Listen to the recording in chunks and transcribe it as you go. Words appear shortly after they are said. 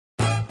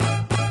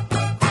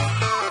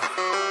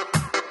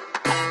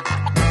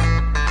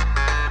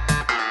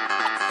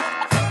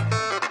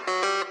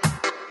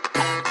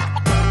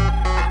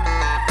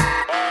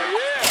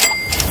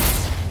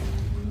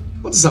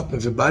What's up,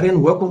 everybody,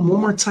 and welcome one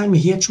more time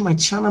here to my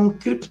channel. I'm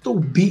Crypto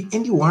B,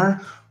 and you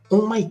are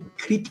on my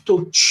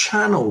crypto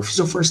channel. If it's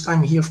your first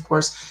time here, of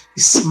course,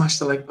 smash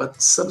the like button,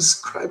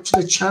 subscribe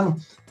to the channel,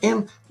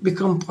 and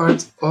become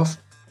part of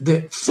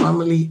the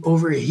family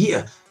over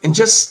here. And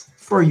just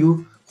for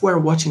you who are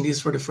watching this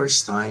for the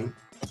first time,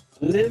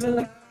 living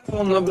life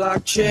on the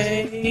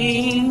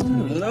blockchain,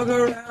 look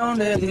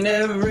around and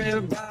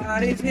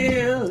everybody's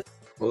here.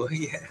 oh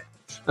yeah,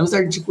 I'm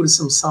starting to put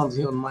some sound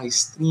here on my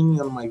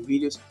streaming, on my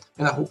videos,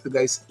 and I hope you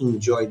guys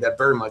enjoy that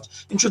very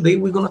much. And today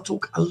we're gonna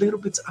talk a little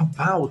bit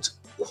about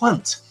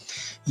Quant.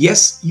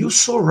 Yes, you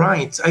saw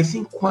right. I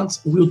think Quant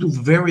will do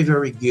very,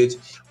 very good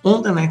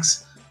on the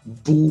next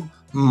bull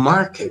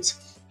market.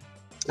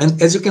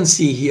 And as you can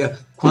see here,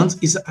 Quant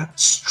is a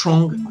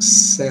strong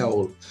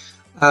sell.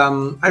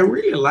 I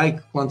really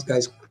like Quant,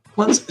 guys.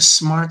 Quant's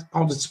smart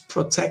audits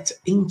protect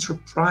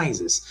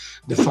enterprises,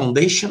 the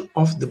foundation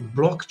of the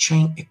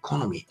blockchain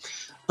economy.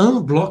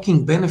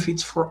 Unblocking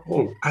benefits for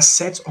all.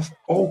 Assets of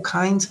all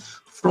kinds,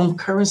 from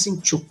currency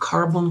to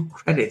carbon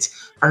credit,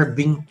 are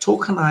being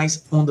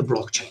tokenized on the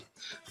blockchain.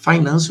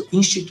 Financial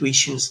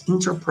institutions,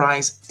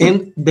 enterprise,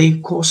 and their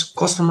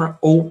customer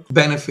all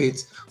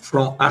benefit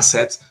from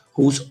assets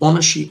whose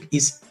ownership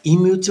is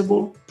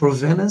immutable,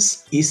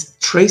 provenance is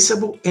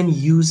traceable, and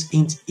use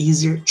is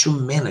easier to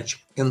manage.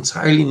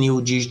 Entirely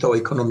new digital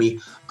economy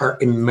are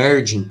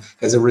emerging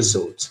as a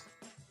result.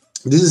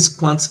 This is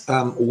Quant's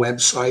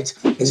website.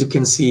 As you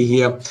can see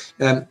here,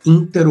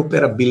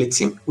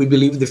 interoperability. We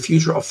believe the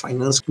future of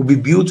finance will be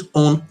built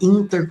on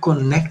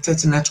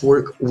interconnected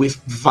network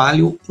with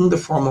value in the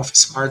form of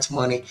smart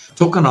money,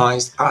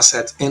 tokenized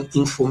assets, and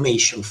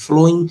information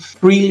flowing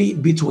freely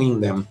between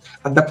them.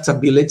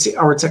 Adaptability.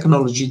 Our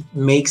technology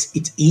makes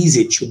it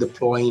easy to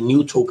deploy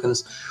new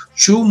tokens,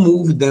 to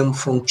move them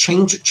from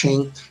chain to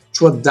chain,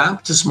 to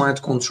adapt a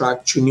smart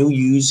contract to new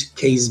use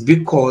case,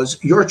 because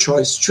your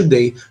choice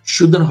today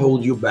shouldn't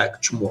hold you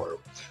back tomorrow.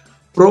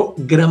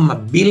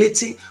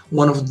 Programmability.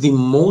 One of the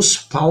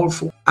most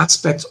powerful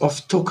aspects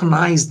of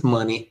tokenized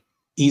money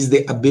is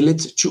the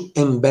ability to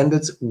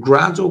embed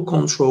gradual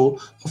control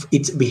of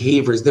its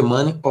behaviors. The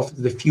money of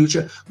the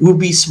future will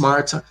be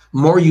smarter,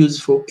 more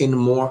useful, and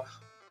more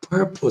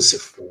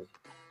purposeful.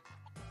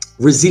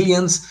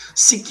 Resilience,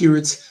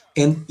 security,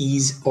 and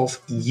ease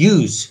of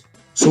use.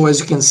 So as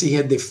you can see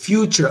here, the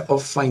future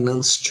of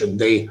finance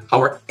today,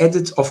 our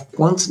edit of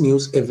Quant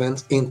News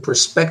event in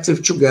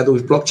perspective, together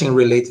with blockchain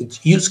related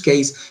use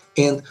case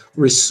and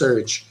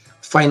research.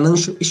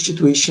 Financial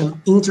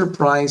institution,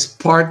 enterprise,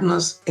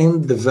 partners,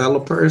 and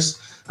developers,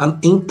 an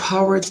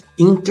empowered,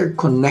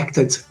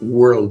 interconnected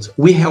world.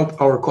 We help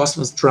our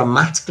customers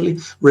dramatically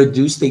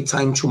reduce their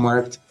time to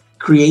market,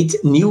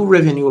 create new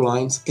revenue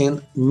lines,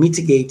 and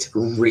mitigate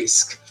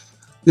risk.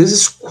 This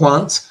is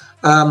Quant.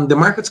 The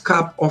market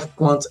cap of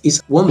Quant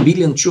is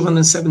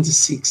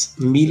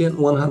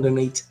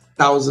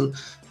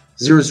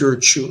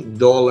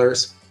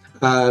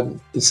 $1,276,108,002.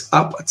 It's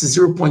up at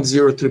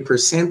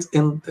 0.03%,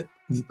 and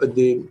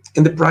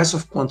the price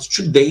of Quant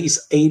today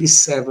is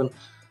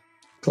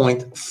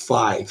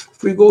 87.5.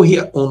 If we go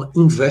here on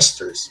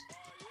investors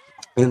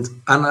and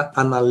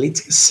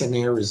analytic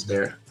scenarios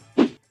there.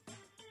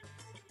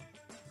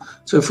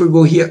 So if we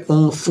go here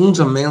on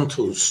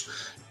fundamentals,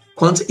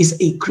 Quant is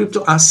a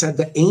crypto asset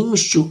that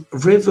aims to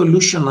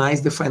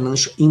revolutionize the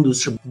financial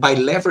industry by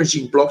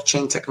leveraging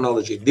blockchain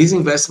technology. This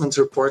investment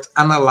report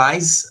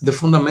analyzes the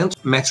fundamental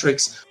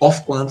metrics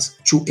of Quant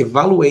to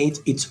evaluate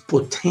its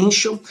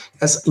potential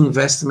as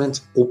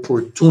investment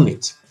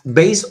opportunity.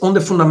 Based on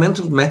the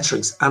fundamental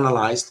metrics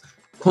analyzed,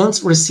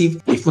 Quant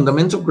received a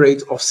fundamental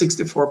grade of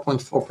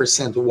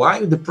 64.4%,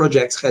 while the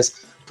project has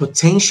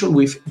potential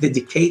with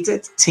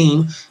dedicated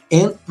team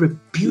and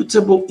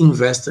reputable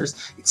investors.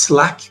 It's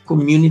lack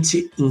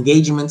community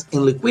engagement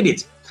and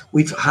liquidity,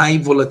 with high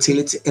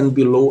volatility and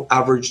below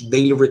average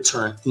daily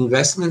return.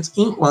 Investments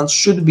in Quant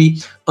should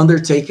be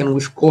undertaken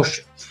with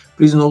caution.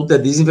 Please note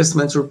that this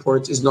investment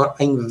report is not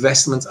an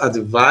investment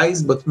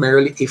advice, but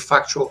merely a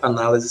factual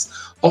analysis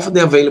of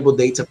the available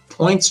data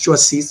points to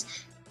assist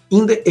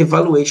in the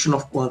evaluation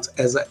of Quant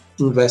as an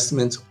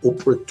investment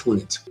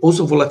opportunity.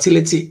 Also,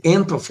 volatility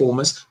and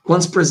performance.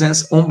 Quant's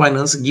presence on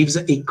Binance gives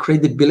a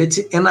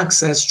credibility and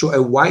access to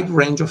a wide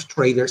range of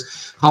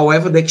traders.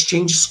 However, the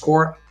exchange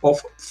score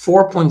of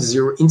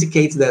 4.0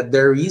 indicates that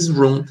there is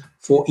room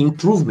for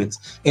improvement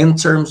in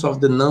terms of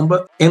the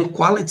number and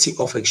quality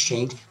of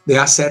exchange the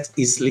asset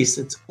is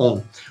listed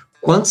on.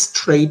 Quant's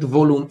trade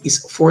volume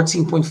is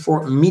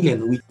 14.4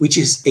 million, which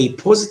is a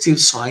positive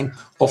sign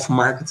of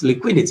market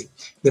liquidity.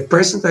 The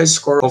percentage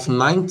score of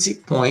 90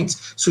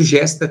 points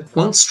suggests that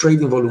Quant's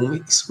trading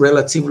volume is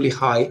relatively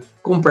high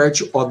compared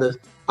to other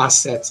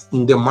assets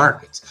in the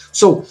market.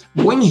 So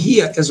going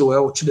here as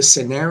well to the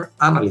scenario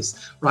analyst,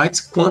 right?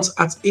 Quant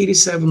at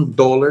 $87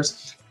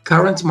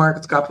 current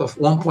market cap of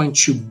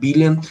 1.2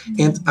 billion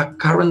and a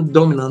current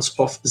dominance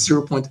of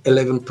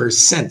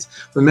 0.11%.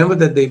 Remember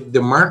that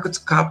the market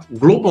cap,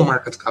 global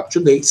market cap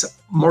today is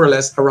more or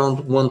less around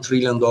 $1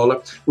 trillion,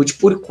 which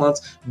put Quant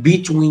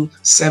between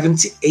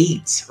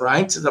 78,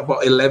 right? It's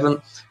about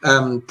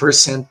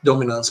 11%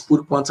 dominance,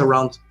 put Quant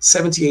around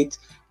 $78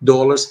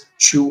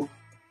 to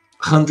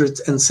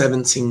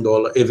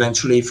 $117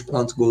 eventually if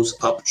Quant goes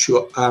up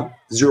to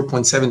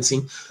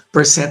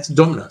 0.17%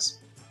 dominance.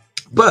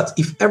 But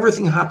if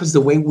everything happens the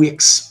way we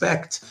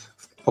expect,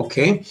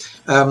 okay,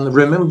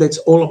 remember that it's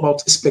all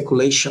about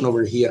speculation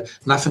over here.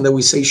 Nothing that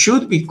we say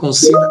should be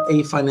considered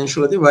a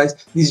financial advice.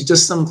 This is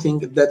just something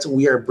that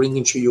we are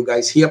bringing to you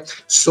guys here.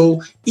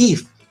 So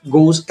if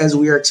goes as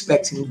we are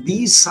expecting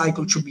this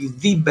cycle to be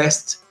the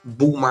best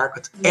bull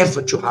market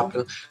ever to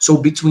happen, so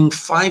between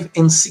 $5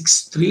 and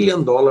 $6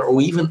 trillion or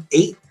even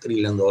 $8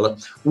 trillion,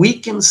 we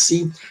can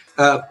see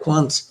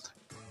Quant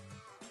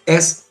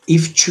as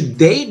if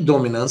today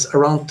dominance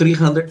around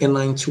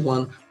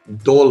 $391.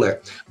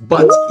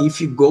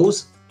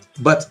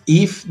 But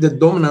if the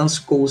dominance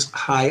goes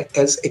high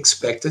as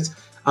expected,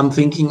 I'm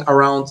thinking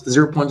around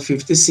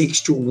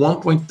 0.56 to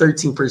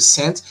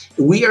 1.13%,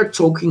 we are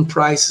talking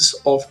prices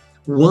of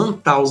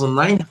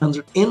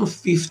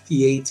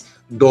 $1,958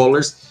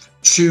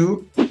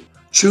 to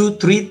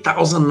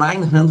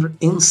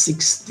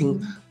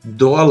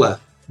 $3,916.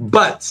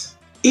 But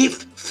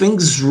if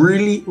things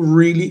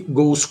really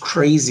goes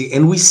crazy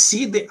and we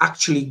see the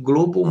actually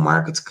global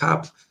market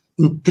cap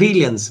in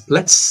trillions,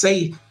 let's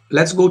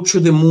go to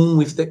the moon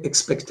with the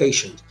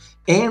expectations,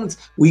 and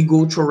we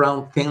go to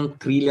around $10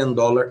 trillion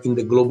in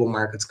the global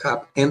market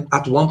cap, and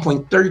at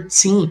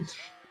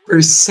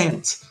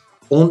 1.13%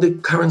 on the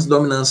current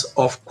dominance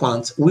of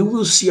Quant, we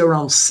will see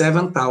around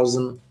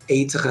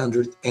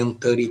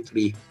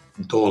 $7,833.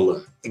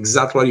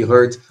 Exactly what you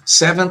heard,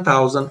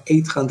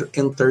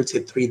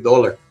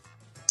 $7,833.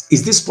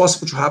 Is this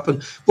possible to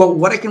happen? Well,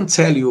 what I can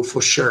tell you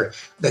for sure,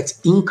 that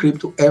in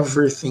crypto,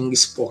 everything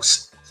is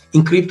possible.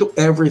 In crypto,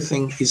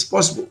 everything is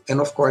possible. And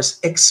of course,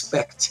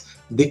 expect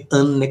the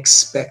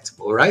unexpected,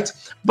 right?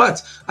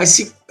 But I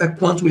see a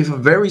Quant with a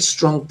very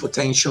strong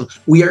potential.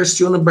 We are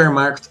still in a bear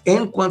market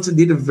and Quant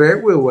did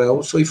very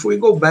well. So if we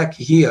go back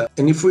here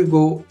and if we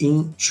go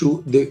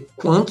into the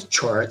Quant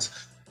chart,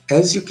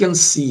 as you can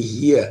see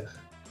here,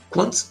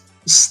 Quant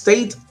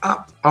stayed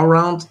up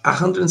around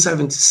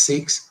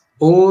 176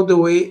 all the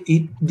way.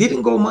 It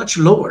didn't go much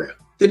lower,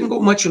 than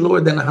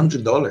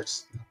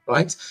 $100,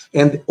 right?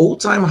 And the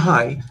all-time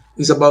high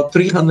is about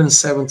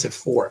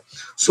 374.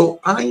 So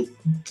I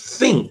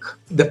think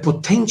that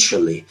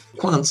potentially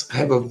Quants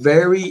have a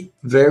very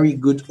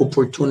good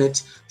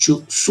opportunity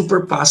to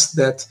surpass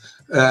that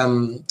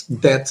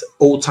that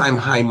all-time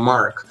high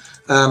mark.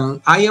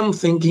 I am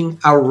thinking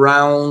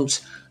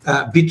around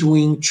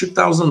between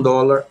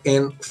 $2,000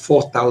 and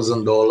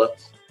 $4,000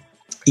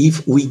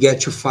 if we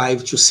get to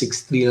 $5 to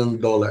 $6 trillion.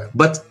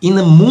 But in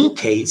a moon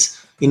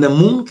case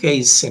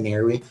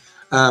scenario,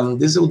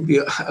 this would be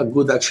a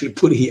good, actually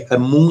put here, a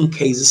moon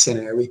case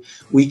scenario,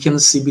 we can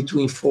see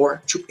between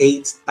 $4,000 to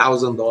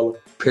 $8,000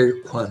 per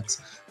Quant.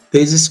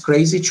 This is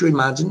crazy to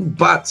imagine,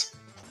 but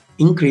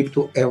in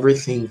crypto,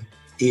 everything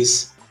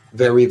is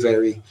very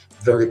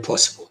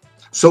possible.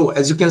 So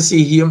as you can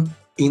see here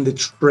in the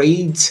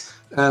trade,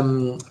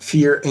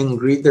 fear and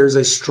greed, there's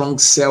a strong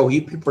sell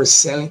here, people are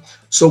selling,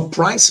 so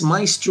price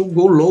might still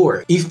go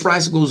lower. If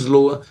price goes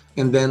lower,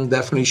 and then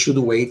definitely should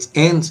wait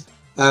and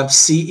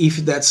see if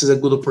that's a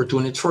good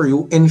opportunity for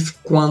you, and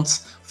if Quant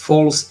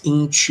falls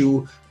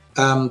into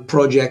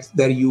project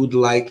that you would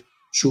like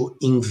to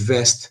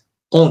invest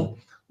on.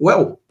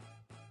 Well,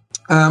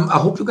 I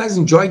hope you guys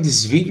enjoyed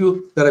this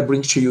video that I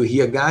bring to you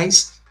here,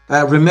 guys.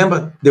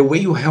 Remember, the way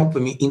you help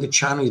me in the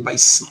channel is by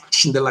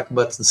smashing the like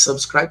button,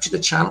 subscribe to the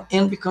channel,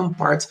 and become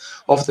part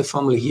of the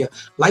family here.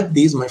 Like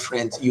this, my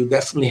friends, you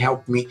definitely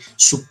help me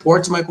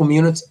support my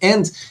community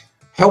and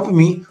help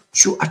me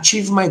to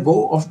achieve my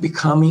goal of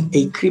becoming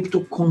a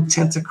crypto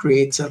content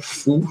creator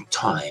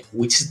full-time,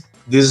 which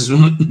this is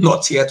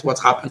not yet what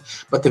happened,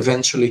 but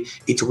eventually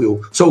it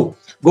will. So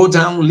go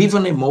down, leave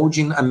an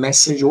emoji, a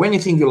message, or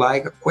anything you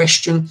like, a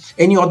question,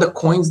 any other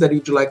coins that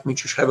you'd like me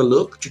to have a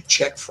look, to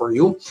check for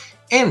you.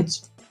 And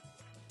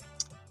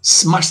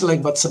smash the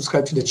like button,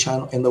 subscribe to the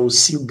channel, and I will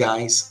see you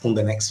guys on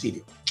the next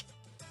video.